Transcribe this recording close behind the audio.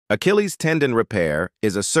Achilles tendon repair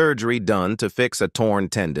is a surgery done to fix a torn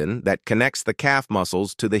tendon that connects the calf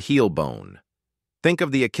muscles to the heel bone. Think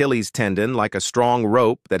of the Achilles tendon like a strong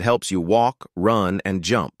rope that helps you walk, run, and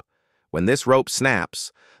jump. When this rope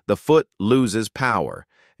snaps, the foot loses power,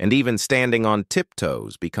 and even standing on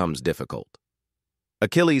tiptoes becomes difficult.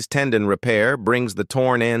 Achilles tendon repair brings the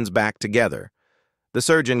torn ends back together. The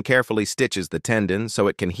surgeon carefully stitches the tendon so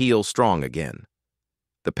it can heal strong again.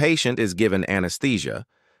 The patient is given anesthesia,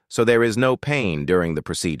 so there is no pain during the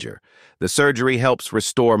procedure. The surgery helps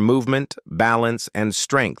restore movement, balance, and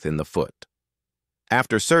strength in the foot.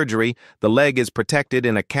 After surgery, the leg is protected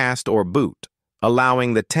in a cast or boot,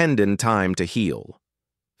 allowing the tendon time to heal.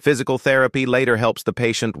 Physical therapy later helps the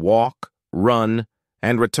patient walk, run,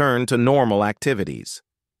 and return to normal activities.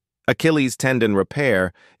 Achilles tendon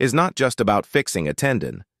repair is not just about fixing a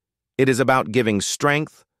tendon. It is about giving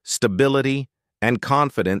strength, stability, and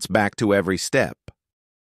confidence back to every step.